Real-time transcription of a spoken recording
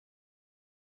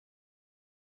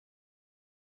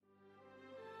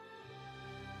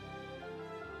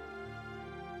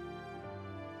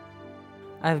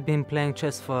I've been playing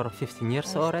chess for 15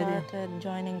 years already. I started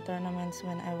joining tournaments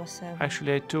when I was 7.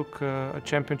 Actually, I took a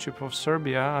championship of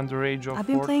Serbia under age of 14. I've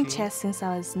been playing chess since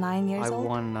I was 9 years old. I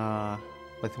won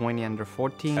Lithuania under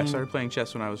 14. I started playing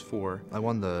chess when I was 4. I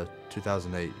won the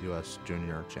 2008 U.S.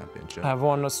 Junior Championship. I've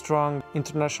won a strong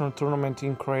international tournament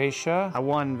in Croatia. I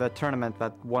won the tournament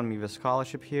that won me the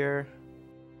scholarship here.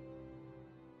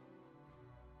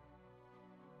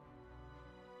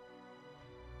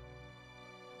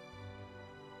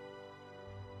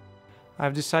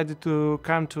 I've decided to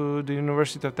come to the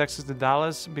University of Texas at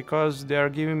Dallas because they are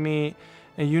giving me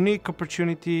a unique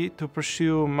opportunity to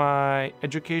pursue my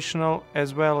educational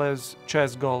as well as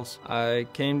chess goals. I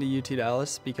came to UT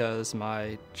Dallas because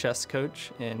my chess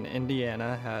coach in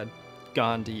Indiana had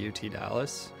gone to UT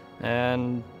Dallas,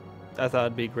 and I thought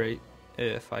it'd be great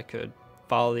if I could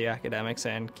follow the academics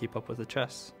and keep up with the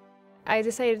chess. I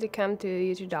decided to come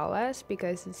to UT Dallas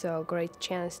because it's a great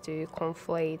chance to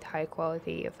conflate high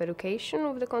quality of education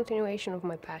with the continuation of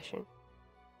my passion.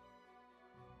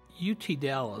 UT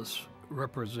Dallas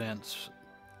represents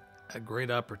a great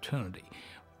opportunity,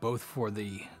 both for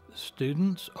the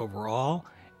students overall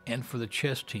and for the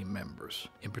chess team members.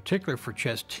 In particular for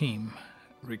chess team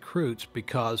recruits,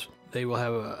 because they will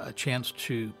have a chance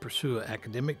to pursue an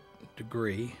academic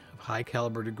degree, a high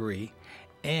caliber degree,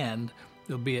 and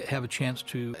they'll have a chance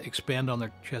to expand on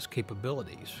their chess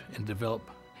capabilities and develop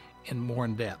more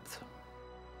in depth.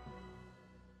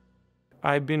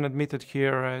 I've been admitted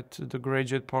here at the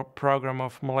graduate program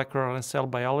of molecular and cell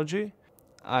biology.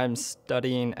 I'm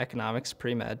studying economics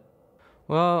pre-med.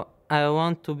 Well, I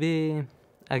want to be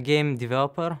a game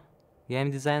developer, game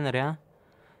designer, yeah.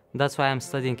 That's why I'm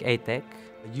studying A-Tech.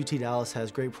 UT Dallas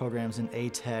has great programs in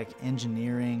A-Tech,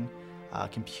 engineering,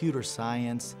 computer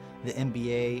science. The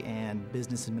MBA and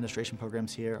business administration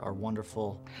programs here are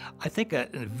wonderful. I think a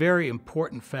very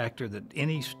important factor that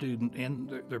any student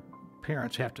and their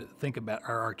parents have to think about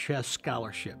are our chess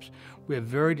scholarships. We have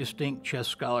very distinct chess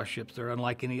scholarships. They're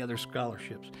unlike any other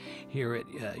scholarships here at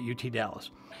UT Dallas.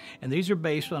 And these are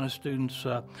based on a student's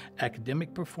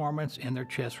academic performance and their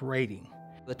chess rating.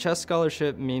 The chess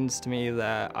scholarship means to me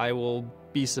that I will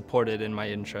be supported in my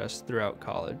interests throughout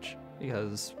college,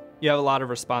 because you have a lot of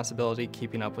responsibility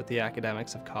keeping up with the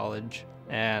academics of college,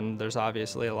 and there's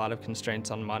obviously a lot of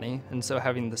constraints on money, and so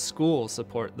having the school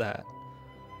support that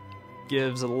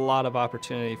gives a lot of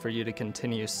opportunity for you to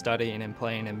continue studying and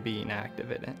playing and being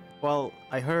active in it. Well,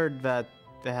 I heard that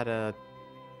they had a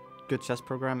good chess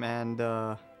program, and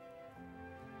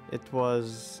it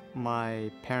was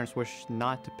my parents' wish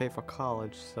not to pay for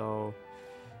college, so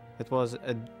it was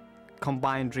a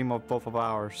combined dream of both of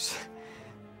ours.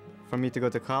 For me to go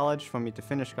to college, for me to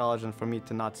finish college, and for me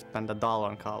to not spend $1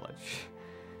 on college.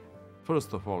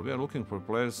 First of all, we are looking for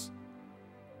players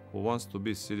who wants to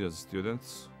be serious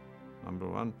students, number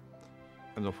one,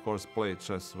 and of course play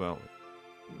chess well.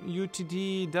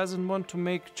 UTD doesn't want to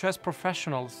make chess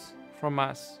professionals from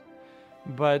us,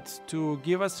 but to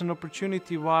give us an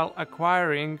opportunity while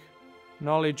acquiring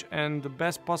knowledge and the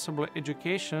best possible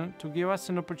education, to give us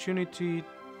an opportunity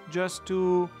just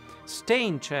to stay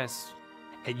in chess.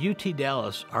 At UT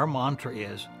Dallas, our mantra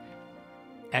is,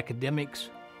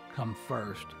 academics come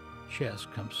first, chess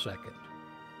comes second.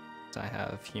 I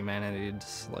have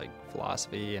humanities like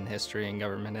philosophy and history and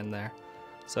government in there,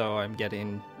 so I'm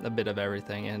getting a bit of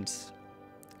everything, and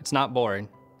it's not boring.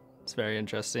 It's very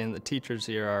interesting. The teachers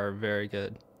here are very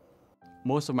good.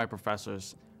 Most of my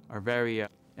professors are very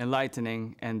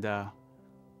enlightening and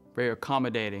very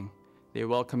accommodating. They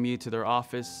welcome you to their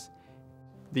office.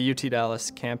 The UT Dallas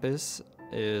campus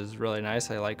is really nice.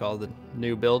 I like all the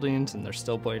new buildings, and they're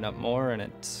still putting up more, and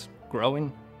it's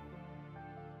growing.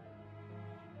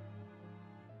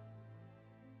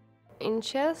 In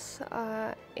chess,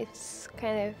 it's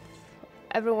kind of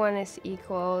everyone is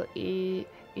equal. You're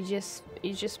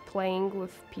just playing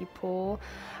with people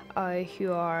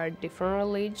who are different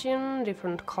religion,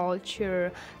 different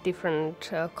culture,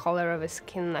 different color of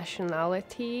skin,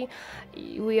 nationality.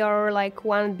 We are like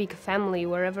one big family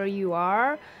wherever you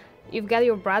are. You've got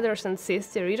your brothers and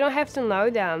sisters. You don't have to know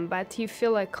them, but you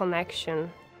feel a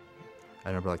connection. I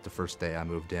remember like the first day I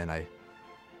moved in, I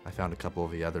found a couple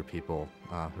of the other people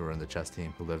who were in the chess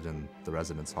team who lived in the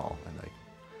residence hall,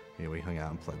 and we hung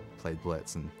out and played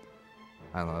Blitz, and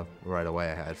I don't know, right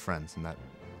away I had friends, and that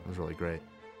was really great.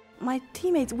 My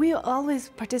teammates, we always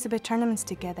participate tournaments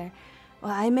together.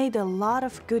 Well, I made a lot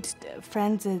of good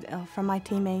friends from my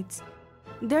teammates.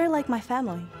 They're like my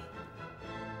family.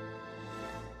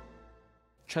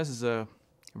 Chess is a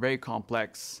very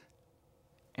complex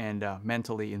and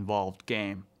mentally involved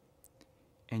game.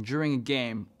 And during a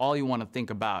game, all you want to think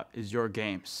about is your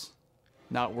games.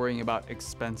 not worrying about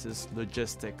expenses,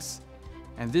 logistics.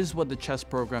 And this is what the chess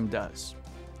program does.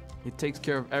 It takes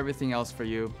care of everything else for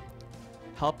you,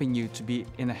 helping you to be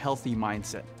in a healthy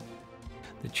mindset.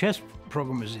 The chess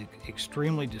program is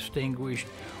extremely distinguished.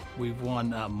 We've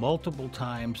won multiple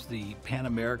times the Pan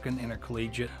American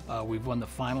Intercollegiate. We've won the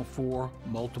Final Four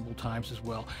multiple times as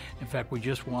well. In fact, we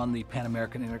just won the Pan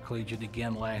American Intercollegiate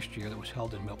again last year that was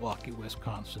held in Milwaukee,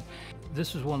 Wisconsin.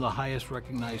 This is one of the highest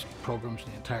recognized programs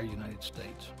in the entire United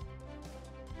States.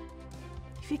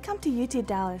 If you come to UT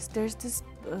Dallas, there's this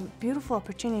beautiful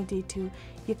opportunity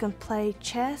you can play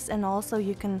chess and also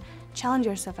you can challenge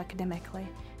yourself academically.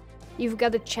 You've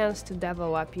got a chance to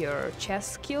develop your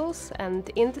chess skills and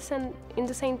in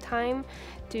the same time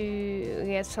to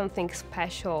get something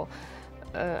special,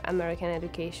 American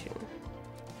education.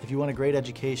 If you want a great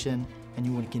education and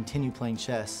you want to continue playing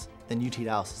chess, then UT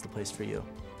Dallas is the place for you.